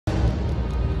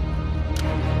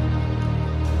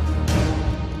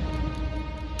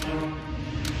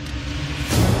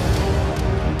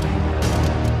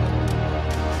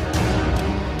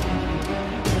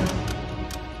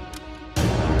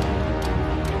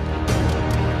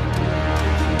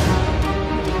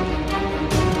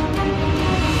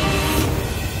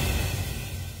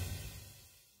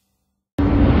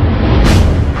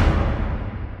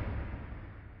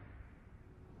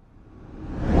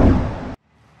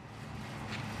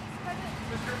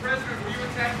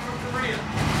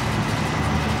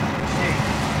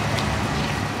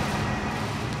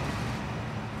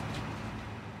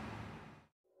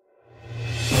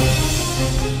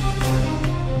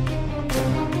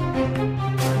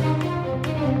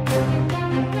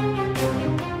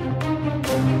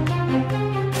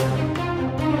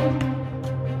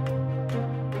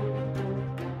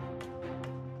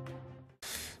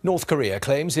North Korea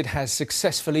claims it has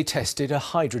successfully tested a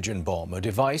hydrogen bomb, a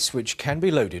device which can be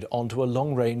loaded onto a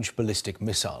long-range ballistic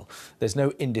missile. There's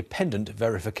no independent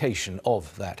verification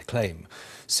of that claim.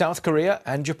 South Korea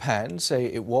and Japan say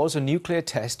it was a nuclear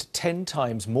test 10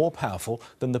 times more powerful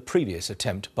than the previous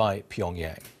attempt by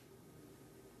Pyongyang.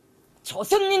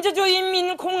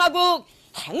 조선민주주의인민공화국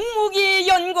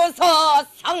핵무기연구소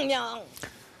성명.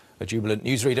 A jubilant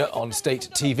newsreader on state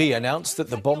TV announced that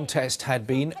the bomb test had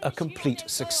been a complete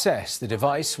success. The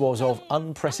device was of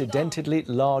unprecedentedly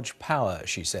large power,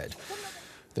 she said.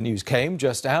 The news came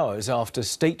just hours after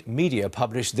state media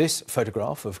published this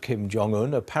photograph of Kim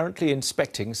Jong-un apparently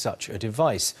inspecting such a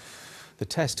device. The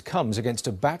test comes against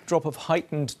a backdrop of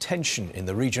heightened tension in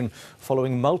the region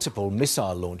following multiple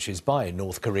missile launches by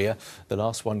North Korea, the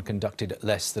last one conducted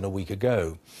less than a week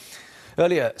ago.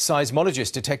 Earlier,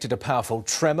 seismologists detected a powerful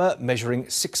tremor measuring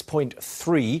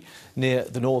 6.3 near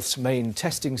the North's main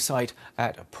testing site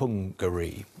at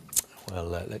Punggye.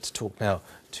 Well, let's talk now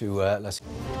to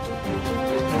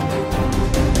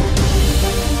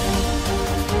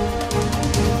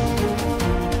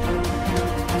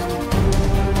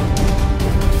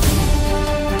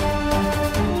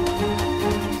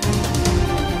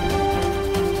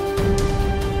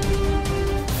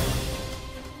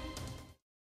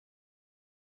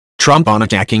Trump on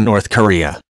attacking North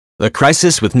Korea. The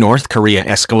crisis with North Korea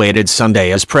escalated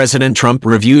Sunday as President Trump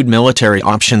reviewed military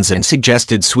options and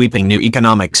suggested sweeping new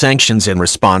economic sanctions in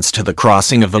response to the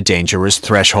crossing of a dangerous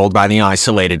threshold by the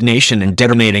isolated nation and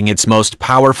detonating its most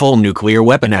powerful nuclear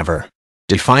weapon ever.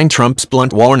 Defying Trump's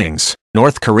blunt warnings,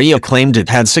 North Korea claimed it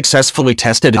had successfully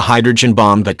tested a hydrogen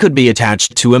bomb that could be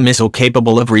attached to a missile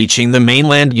capable of reaching the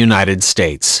mainland United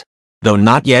States. Though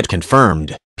not yet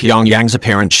confirmed, Pyongyang's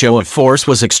apparent show of force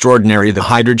was extraordinary. The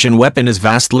hydrogen weapon is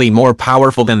vastly more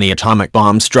powerful than the atomic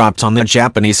bombs dropped on the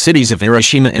Japanese cities of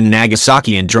Hiroshima and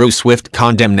Nagasaki and drew swift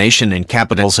condemnation in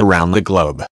capitals around the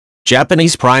globe.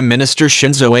 Japanese Prime Minister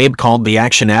Shinzo Abe called the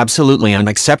action absolutely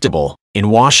unacceptable.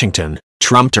 In Washington,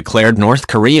 Trump declared North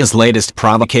Korea's latest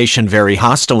provocation very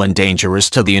hostile and dangerous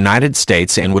to the United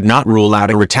States and would not rule out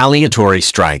a retaliatory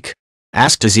strike.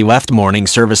 Asked as he left morning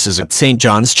services at St.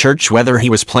 John's Church whether he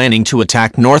was planning to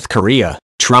attack North Korea,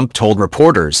 Trump told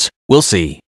reporters, "We'll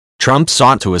see." Trump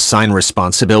sought to assign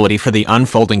responsibility for the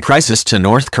unfolding crisis to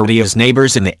North Korea's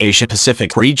neighbors in the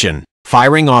Asia-Pacific region,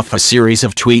 firing off a series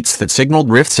of tweets that signaled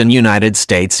rifts in United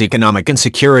States economic and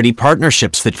security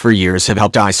partnerships that for years have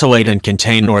helped isolate and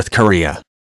contain North Korea.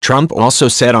 Trump also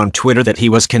said on Twitter that he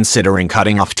was considering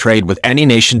cutting off trade with any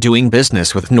nation doing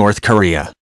business with North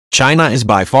Korea. China is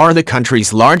by far the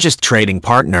country's largest trading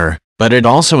partner, but it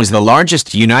also is the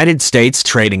largest United States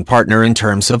trading partner in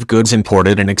terms of goods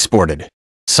imported and exported.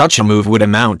 Such a move would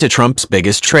amount to Trump's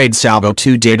biggest trade salvo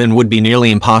to date and would be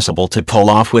nearly impossible to pull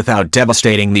off without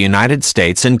devastating the United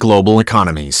States and global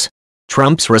economies.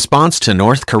 Trump's response to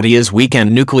North Korea's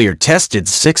weekend nuclear test,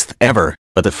 its sixth ever,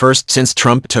 but the first since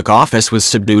Trump took office, was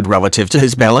subdued relative to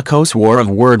his bellicose war of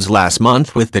words last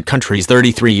month with the country's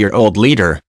 33-year-old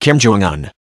leader, Kim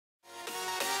Jong-un.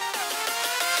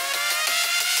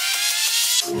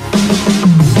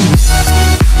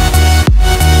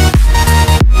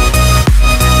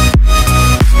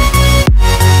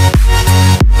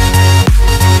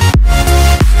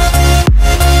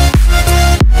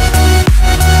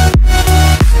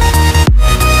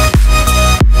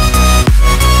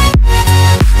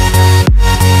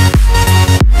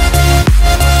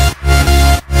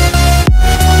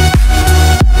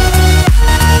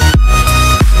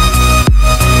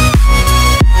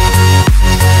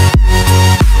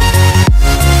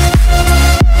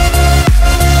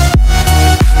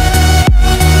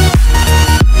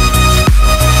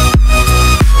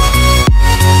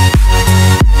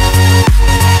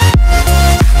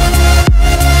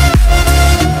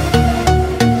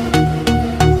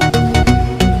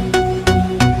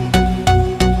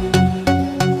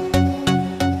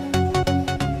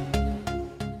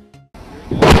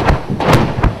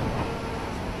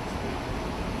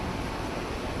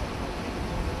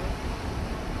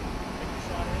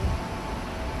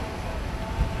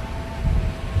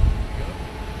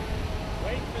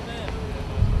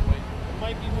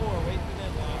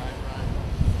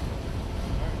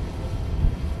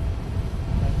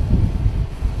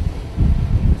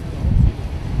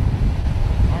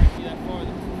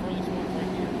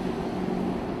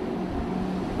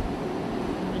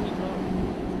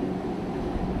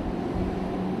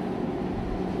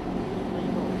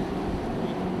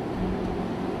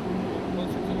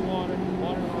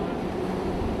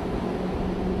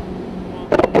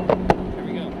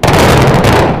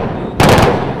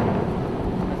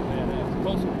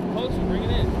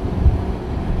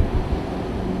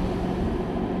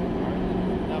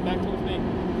 come back towards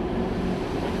me.